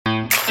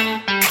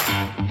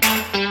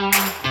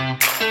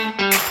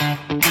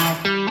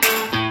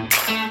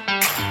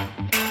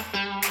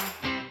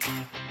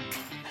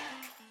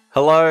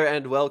Hello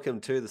and welcome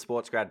to the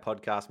Sports Grad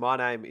Podcast. My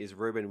name is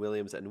Ruben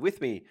Williams, and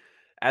with me,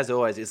 as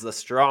always, is the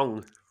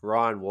strong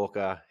Ryan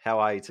Walker. How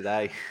are you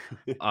today?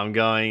 I'm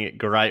going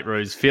great,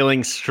 Ruse.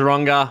 Feeling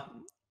stronger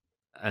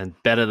and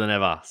better than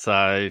ever.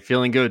 So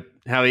feeling good.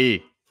 How are you?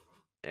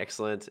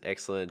 Excellent.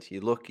 You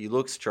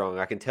look strong.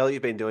 I can tell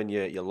you've been doing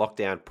your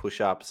lockdown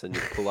push-ups and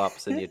your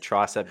pull-ups and your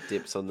tricep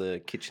dips on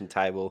the kitchen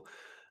table.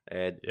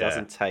 It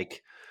doesn't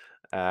take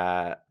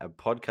a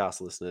podcast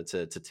listener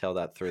to tell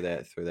that through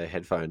their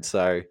headphones.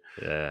 So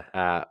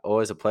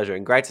always a pleasure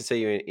and great to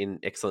see you in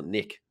excellent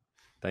nick.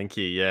 Thank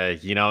you. Yeah,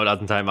 it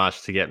doesn't take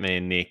much to get me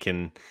and Nick,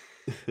 and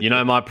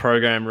my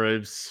program,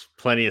 Rubes.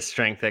 Plenty of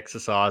strength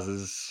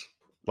exercises,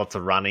 lots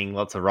of running,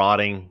 lots of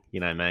riding. You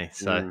know me,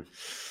 so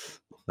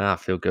I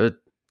feel good.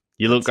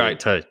 You look great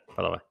too,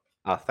 by the way.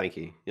 Oh, thank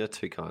you. You're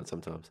too kind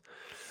sometimes.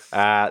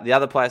 The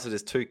other place that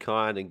is too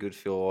kind and good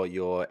for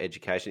your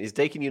education is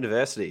Deakin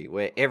University,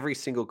 where every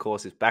single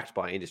course is backed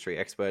by industry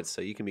experts,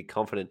 so you can be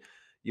confident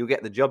you'll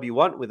get the job you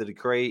want with a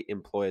degree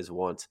employers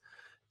want.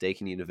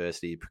 Deakin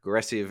University,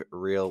 progressive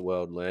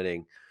real-world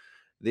learning.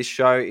 This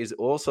show is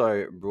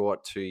also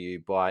brought to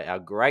you by our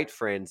great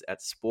friends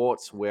at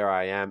Sports Where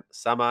I Am.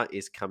 Summer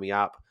is coming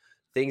up.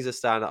 Things are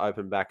starting to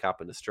open back up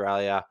in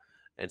Australia,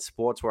 and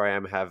Sports Where I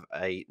Am have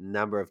a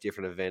number of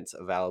different events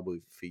available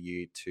for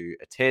you to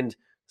attend.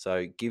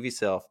 So give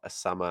yourself a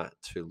summer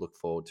to look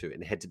forward to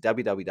and head to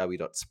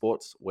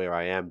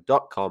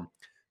www.sportswhereiam.com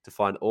to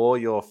find all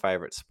your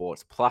favorite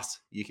sports. Plus,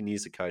 you can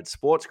use the code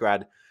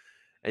SPORTSGRAD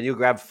and you'll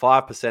grab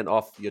 5%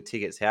 off your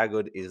tickets. How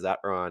good is that,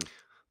 Ryan?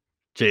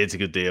 Gee, it's a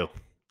good deal.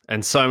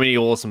 And so many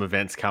awesome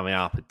events coming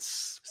up.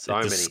 It's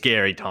a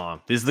scary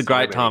time. This is the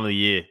great time of the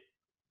year.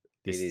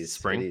 This is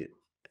spring. It is.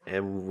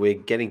 And we're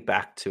getting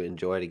back to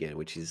enjoy it again,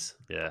 which is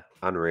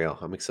unreal.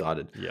 I'm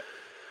excited. Yeah.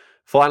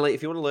 Finally,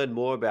 if you want to learn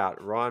more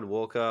about Ryan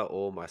Walker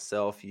or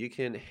myself, you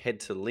can head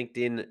to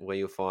LinkedIn, where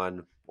you'll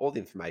find all the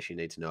information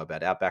you need to know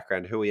about our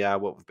background, who we are,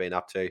 what we've been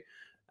up to,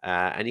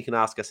 and you can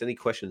ask us any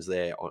questions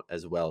there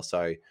as well.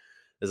 So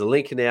there's a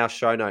link in our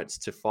show notes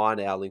to find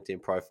our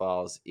LinkedIn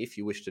profiles if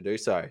you wish to do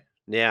so.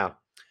 Now,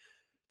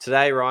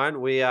 today, Ryan,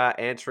 we are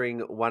answering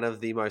one of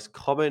the most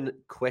common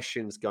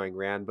questions going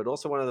around, but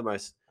also one of the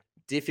most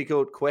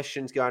difficult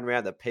questions going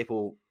around that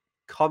people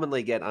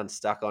commonly get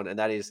unstuck on, and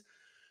that is,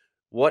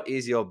 what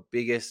is your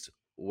biggest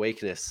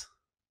weakness?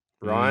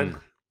 Ryan,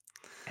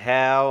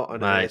 how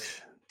on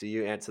earth do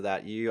you answer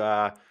that? You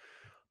are,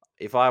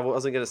 if I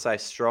wasn't going to say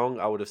strong,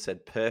 I would have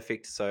said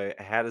perfect. So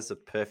how does a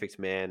perfect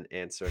man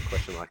answer a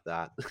question like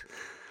that?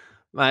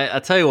 Mate, I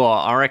tell you what,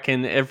 I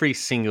reckon every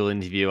single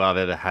interview I've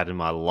ever had in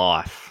my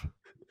life,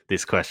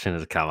 this question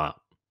has come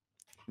up.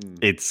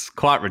 It's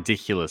quite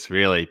ridiculous,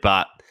 really,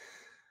 but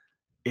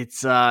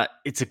it's a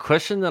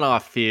question that I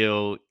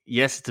feel,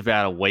 yes, it's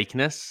about a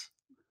weakness,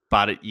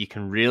 but you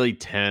can really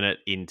turn it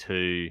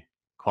into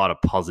quite a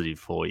positive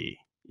for you.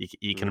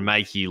 You can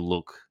make you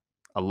look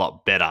a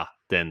lot better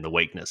than the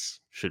weakness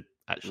should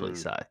actually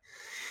say.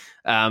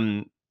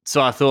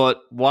 So I thought,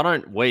 why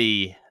don't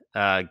we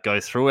go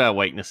through our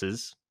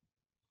weaknesses?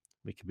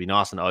 We can be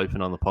nice and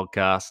open on the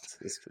podcast.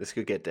 This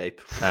could get deep.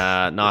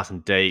 Nice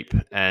and deep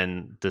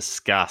and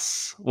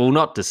discuss. Well,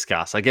 not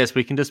discuss. I guess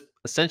we can just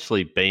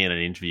essentially be in an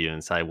interview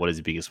and say, what is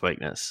your biggest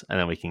weakness? And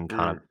then we can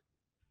kind of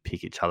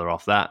pick each other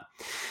off that.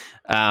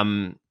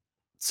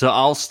 So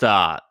I'll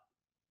start.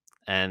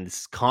 And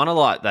it's kind of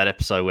like that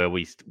episode where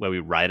we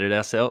rated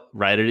each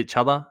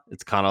other.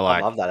 It's kind of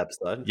like, I love that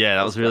episode. Yeah,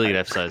 that was a really good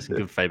episode. Some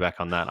good feedback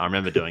on that. I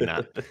remember doing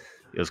that.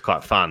 It was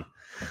quite fun.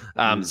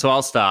 So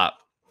I'll start.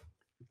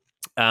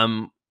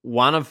 I've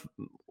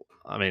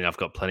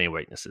got plenty of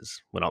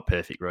weaknesses. We're not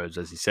perfect, Robes,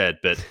 as you said,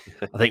 but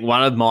I think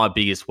one of my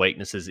biggest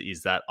weaknesses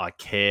is that I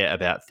care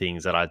about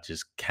things that I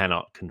just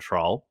cannot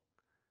control.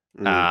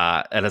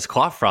 And it's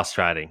quite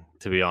frustrating,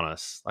 to be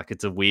honest. Like,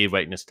 it's a weird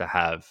weakness to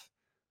have.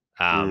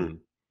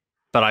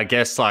 But I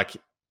guess, like,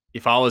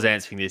 if I was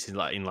answering this in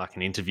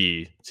an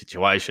interview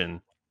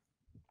situation,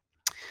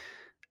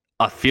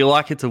 I feel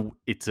like it's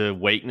a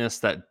weakness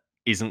that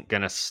isn't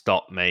going to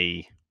stop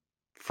me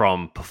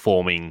from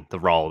performing the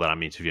role that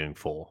I'm interviewing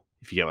for,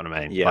 if you get what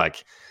I mean. Yeah.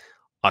 Like,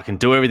 I can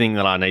do everything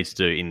that I need to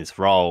do in this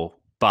role,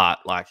 but,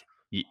 like,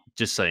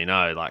 just so you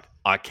know, like,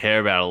 I care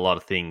about a lot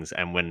of things,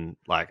 and when,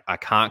 like, I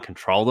can't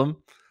control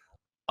them,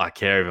 I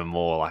care even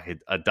more. Like,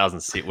 it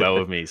doesn't sit well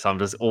with me. So I'm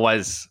just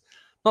always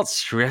not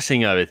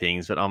stressing over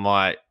things, but I'm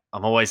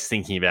always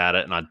thinking about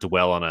it and I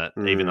dwell on it,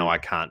 even though I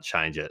can't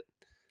change it.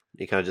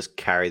 You kind of just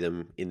carry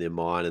them in their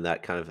mind, and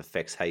that kind of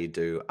affects how you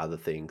do other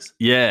things.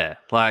 Yeah.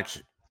 Like,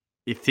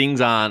 if things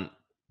aren't,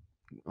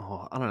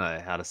 I don't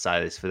know how to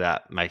say this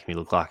without making me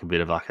look like a bit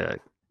of like a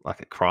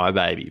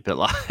crybaby, but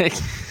like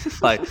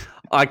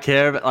I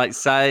care about, like,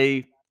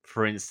 say,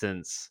 for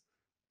instance,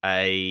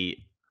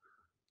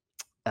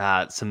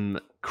 some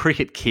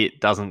cricket kit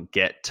doesn't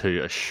get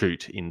to a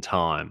shoot in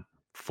time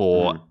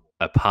for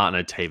a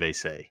partner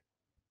TVC.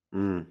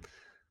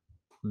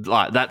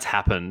 like that's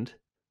happened,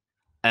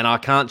 and I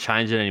can't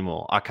change it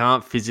anymore. I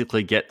can't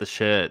physically get the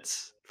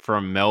shirts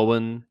from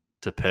Melbourne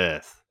to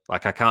Perth.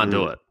 Like I can't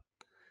do it.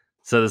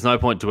 So there's no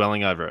point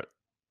dwelling over it.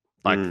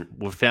 Like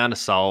we've found a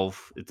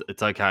solve.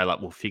 It's okay. Like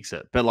we'll fix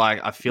it. But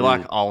like I feel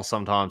like I'll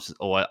sometimes,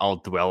 or I'll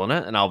dwell on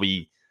it, and I'll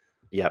be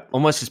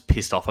almost just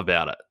pissed off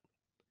about it.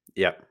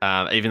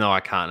 Even though I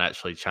can't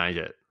actually change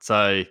it.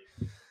 So,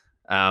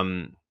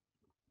 yeah,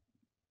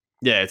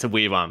 it's a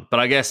weird one. But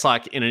I guess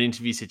like in an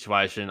interview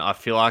situation, I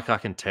feel like I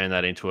can turn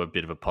that into a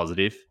bit of a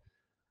positive.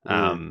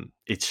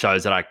 It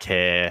shows that I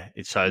care.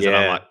 It shows that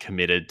I'm like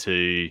committed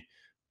to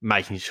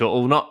making sure,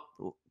 well, not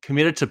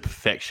committed to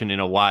perfection in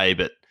a way,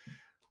 but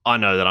I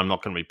know that I'm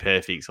not going to be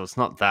perfect. So it's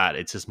not that.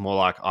 It's just more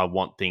like I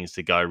want things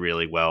to go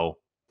really well,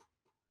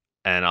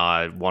 and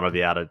I want to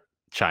be able to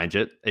change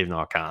it, even though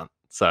I can't.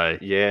 So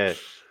yeah.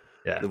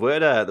 The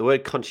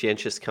word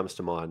conscientious comes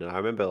to mind, and I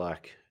remember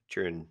like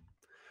during,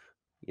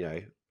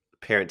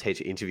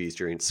 parent-teacher interviews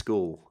during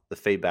school, the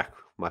feedback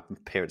my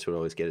parents would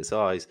always get is,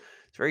 "Oh, he's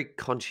a very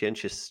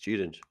conscientious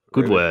student."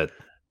 Good word.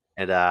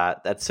 And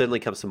that certainly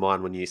comes to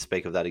mind when you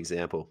speak of that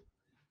example.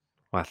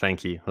 Well,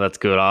 thank you. Well, that's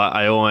good.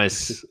 I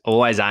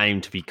always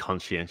aim to be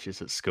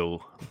conscientious at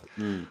school.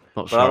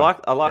 Not sure.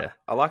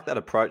 I like that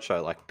approach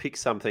though. Like pick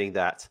something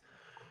that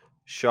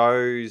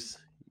shows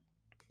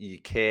you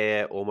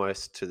care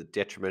almost to the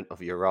detriment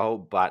of your role,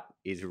 but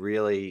is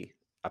really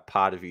a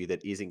part of you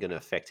that isn't going to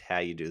affect how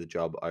you do the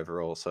job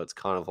overall. So it's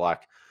kind of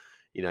like,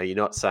 you're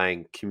not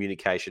saying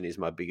communication is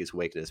my biggest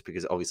weakness,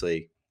 because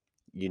obviously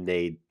you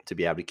need to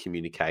be able to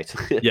communicate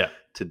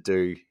to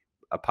do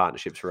a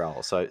partnerships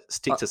role. So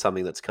stick to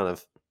something that's kind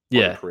of on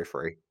the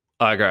periphery.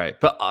 I agree.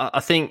 But I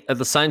think at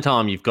the same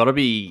time, you got to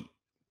be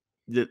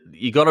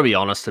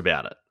honest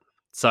about it.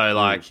 So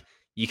like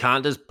you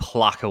can't just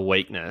pluck a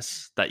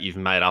weakness that you've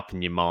made up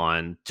in your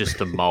mind just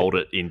to mold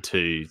it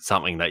into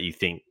something that you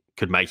think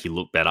could make you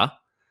look better.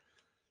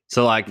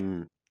 So like,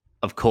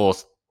 of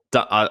course,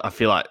 I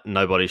feel like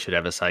nobody should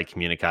ever say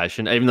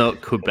communication, even though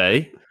it could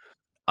be.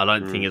 I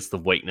don't think it's the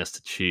weakness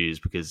to choose,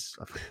 because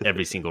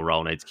every single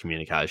role needs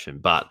communication.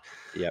 But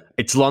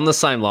it's along the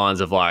same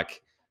lines of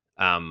like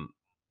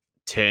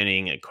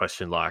turning a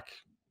question like,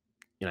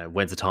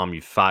 when's the time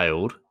you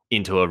failed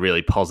into a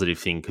really positive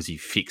thing because you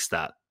fixed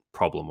that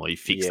problem or you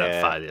fixed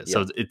that failure.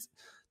 So it's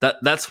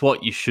that's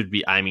what you should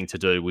be aiming to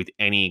do with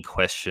any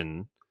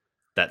question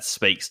that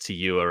speaks to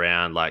you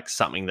around like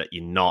something that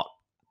you're not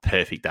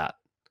perfect at.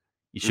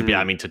 You should be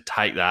aiming to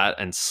take that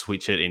and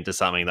switch it into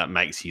something that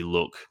makes you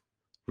look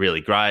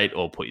really great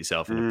or put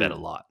yourself in a better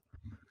light.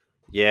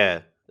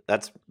 Yeah,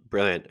 that's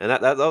brilliant. And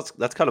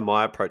that's kind of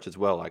my approach as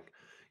well. Like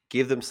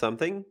give them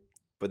something,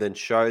 but then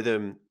show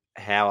them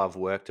how I've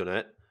worked on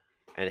it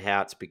and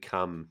how it's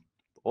become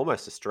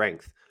almost a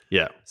strength.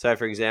 Yeah. So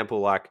for example,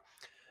 like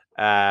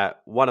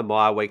one of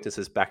my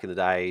weaknesses back in the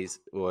days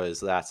was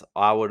that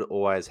I would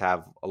always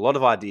have a lot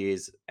of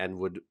ideas and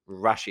would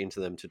rush into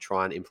them to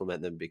try and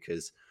implement them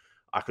because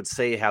I could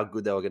see how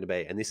good they were going to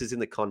be. And this is in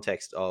the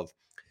context of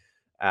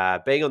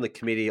being on the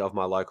committee of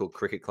my local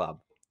cricket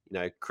club.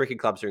 Cricket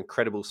clubs are an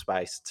incredible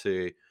space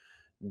to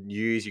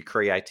use your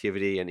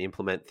creativity and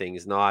implement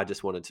things. And I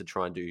just wanted to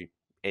try and do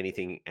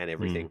anything and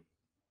everything.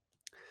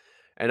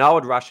 And I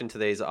would rush into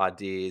these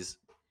ideas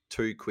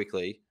too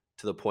quickly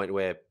to the point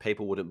where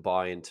people wouldn't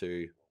buy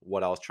into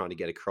what I was trying to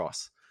get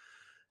across.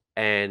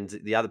 And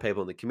the other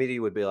people in the committee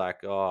would be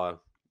like, "Oh,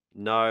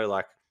 no,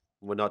 like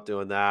we're not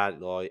doing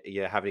that. Or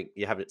you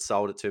haven't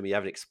sold it to me. You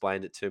haven't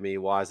explained it to me.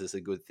 Why is this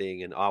a good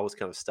thing?" And I was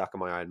kind of stuck in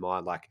my own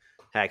mind. Like,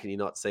 how can you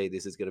not see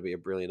this is going to be a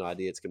brilliant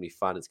idea? It's going to be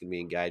fun. It's going to be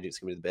engaging. It's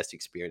going to be the best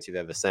experience you've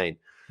ever seen.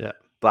 Yeah.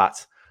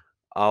 But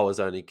I was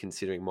only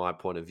considering my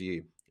point of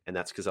view. And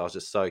that's because I was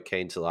just so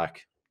keen to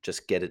like,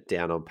 just get it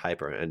down on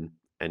paper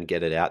and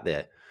get it out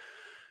there.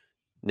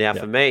 Now,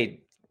 for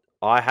me,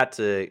 I had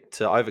to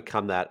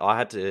overcome that. I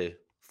had to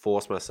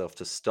force myself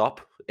to stop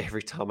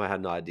every time I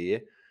had an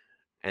idea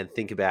and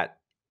think about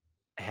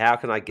how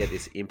can I get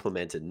this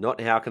implemented?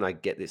 Not how can I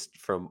get this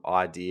from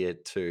idea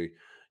to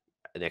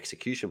an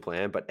execution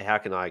plan, but how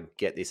can I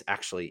get this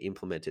actually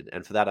implemented?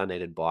 And for that, I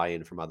needed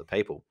buy-in from other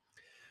people.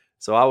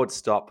 So I would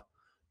stop,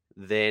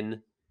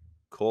 then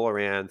call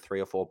around 3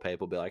 or 4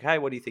 people, be like, "Hey,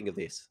 what do you think of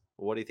this?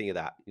 What do you think of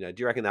that? Do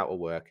you reckon that will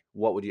work?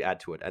 What would you add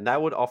to it?" And they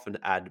would often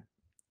add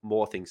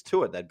more things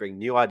to it. They'd bring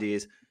new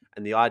ideas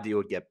and the idea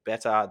would get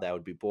better. They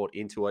would be brought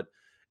into it.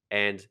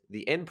 And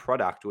the end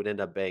product would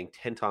end up being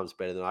 10 times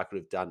better than I could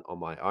have done on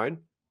my own.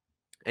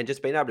 And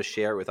just being able to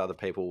share it with other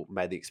people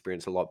made the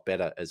experience a lot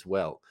better as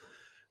well.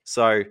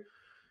 So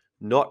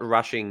not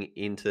rushing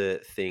into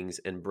things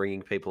and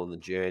bringing people on the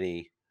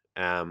journey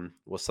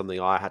was something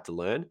I had to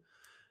learn.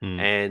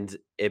 And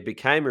it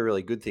became a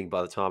really good thing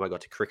by the time I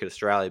got to Cricket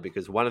Australia,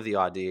 because one of the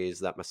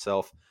ideas that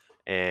myself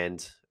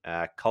and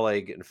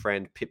colleague and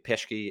friend Pip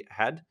Peschke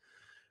had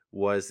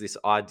was this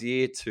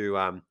idea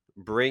to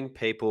bring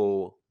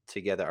people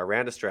together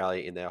around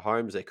Australia in their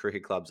homes, their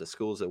cricket clubs, their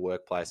schools, their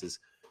workplaces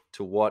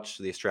to watch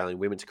the Australian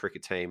women's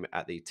cricket team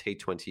at the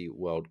T20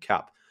 World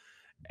Cup.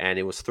 And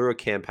it was through a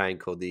campaign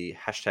called the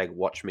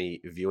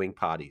 #WatchMe viewing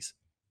parties.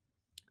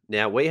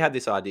 Now, we had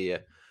this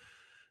idea,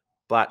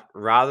 but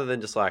rather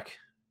than just like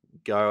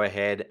go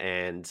ahead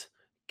and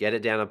get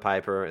it down on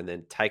paper and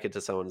then take it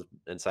to someone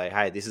and say,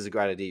 hey, this is a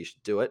great idea, you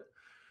should do it,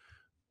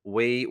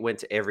 we went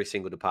to every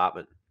single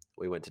department.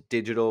 We went to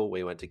digital,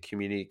 we went to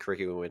community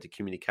curriculum, we went to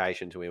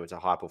communications, we went to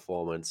high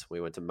performance, we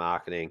went to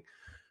marketing,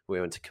 we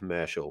went to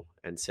commercial,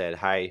 and said,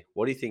 hey,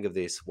 what do you think of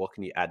this? What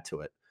can you add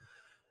to it?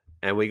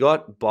 And we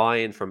got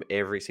buy-in from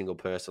every single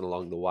person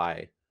along the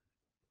way.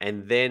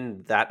 And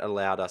then that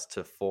allowed us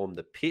to form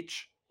the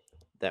pitch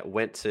that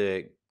went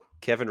to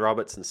Kevin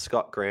Roberts and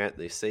Scott Grant,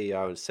 the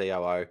CEO and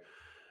COO,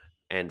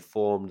 and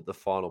formed the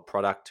final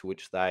product, to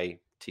which they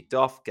ticked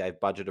off, gave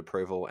budget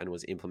approval, and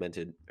was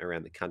implemented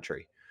around the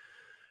country.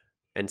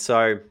 And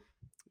so,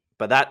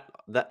 but that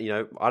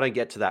I don't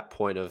get to that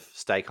point of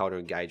stakeholder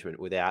engagement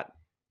without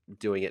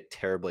doing it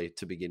terribly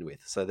to begin with.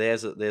 So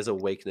there's a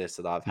weakness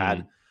that I've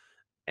had,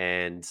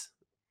 and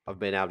I've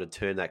been able to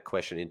turn that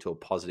question into a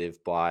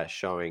positive by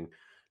showing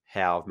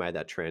how I've made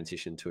that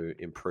transition to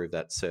improve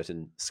that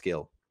certain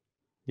skill.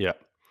 Yeah.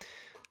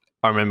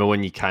 I remember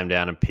when you came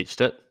down and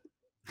pitched it,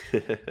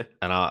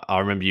 and I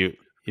remember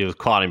it was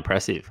quite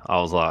impressive. I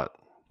was like,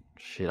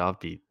 shit, I'd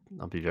be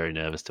very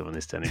nervous doing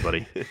this to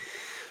anybody.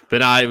 But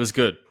no, it was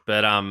good.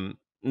 But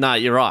no,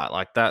 you're right.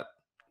 Like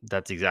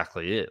that's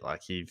exactly it.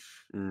 Like you've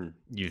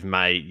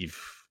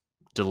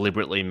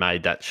deliberately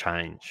made that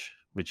change,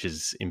 which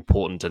is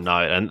important to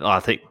note. And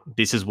I think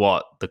this is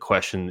what the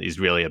question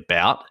is really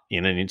about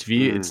in an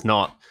interview. It's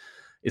not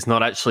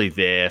actually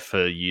there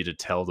for you to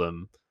tell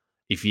them,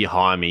 if you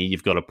hire me,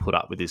 you've got to put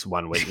up with this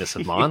one weakness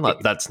of mine. Like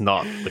that's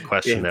not the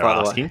question they're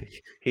asking.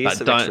 Here's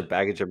some extra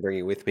baggage I'm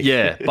bringing with me.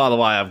 Yeah. By the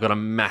way, I've got a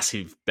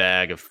massive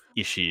bag of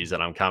issues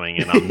that I'm coming,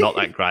 and I'm not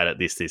that great at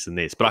this, and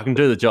this, but I can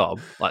do the job.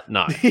 Like,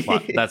 no,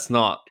 like, that's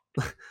not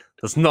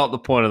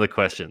the point of the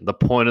question. The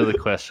point of the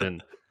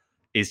question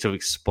is to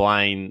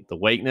explain the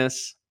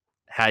weakness,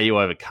 how you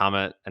overcome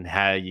it, and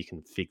how you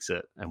can fix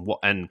it,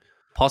 and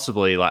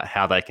possibly like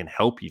how they can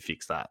help you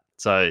fix that.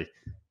 So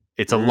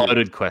it's a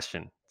loaded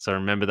question. So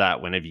remember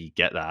that whenever you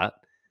get that.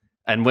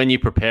 And when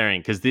you're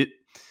preparing, because to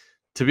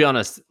be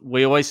honest,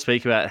 we always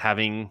speak about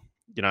having,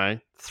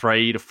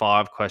 3 to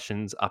 5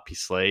 questions up your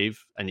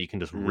sleeve and you can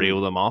just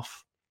reel them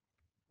off.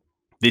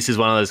 This is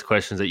one of those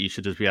questions that you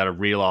should just be able to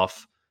reel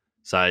off.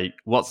 Say,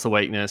 what's the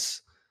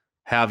weakness?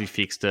 How have you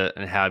fixed it?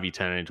 And how have you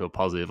turned it into a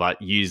positive? Like,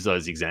 use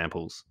those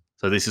examples.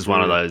 So this is one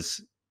of those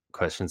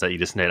questions that you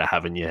just need to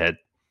have in your head.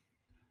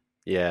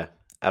 Yeah,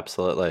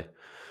 absolutely.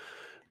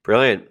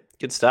 Brilliant.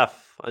 Good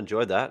stuff. I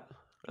enjoyed that.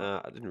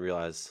 I didn't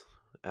realize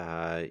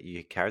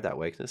you carried that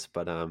weakness,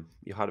 but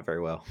you hide it very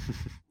well.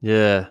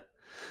 Yeah.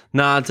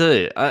 No, I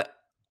do.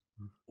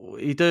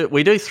 We do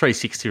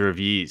 360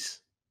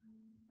 reviews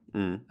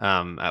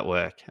at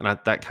work, and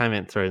that came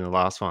in through in the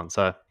last one.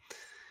 So,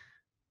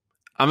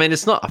 I mean,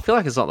 it's not. I feel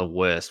like it's not the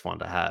worst one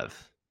to have,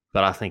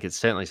 but I think it's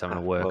certainly something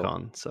to work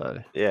on. So,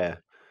 yeah.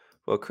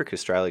 Well, Cricket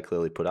Australia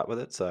clearly put up with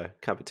it, so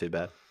can't be too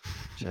bad.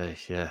 Gee,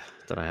 yeah.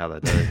 Don't know how they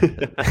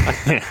do.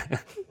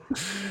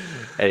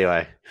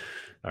 Anyway,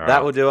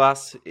 that will do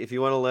us. If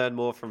you want to learn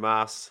more from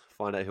us,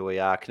 find out who we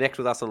are, connect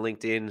with us on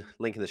LinkedIn,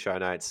 link in the show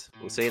notes.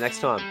 We'll see you next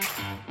time.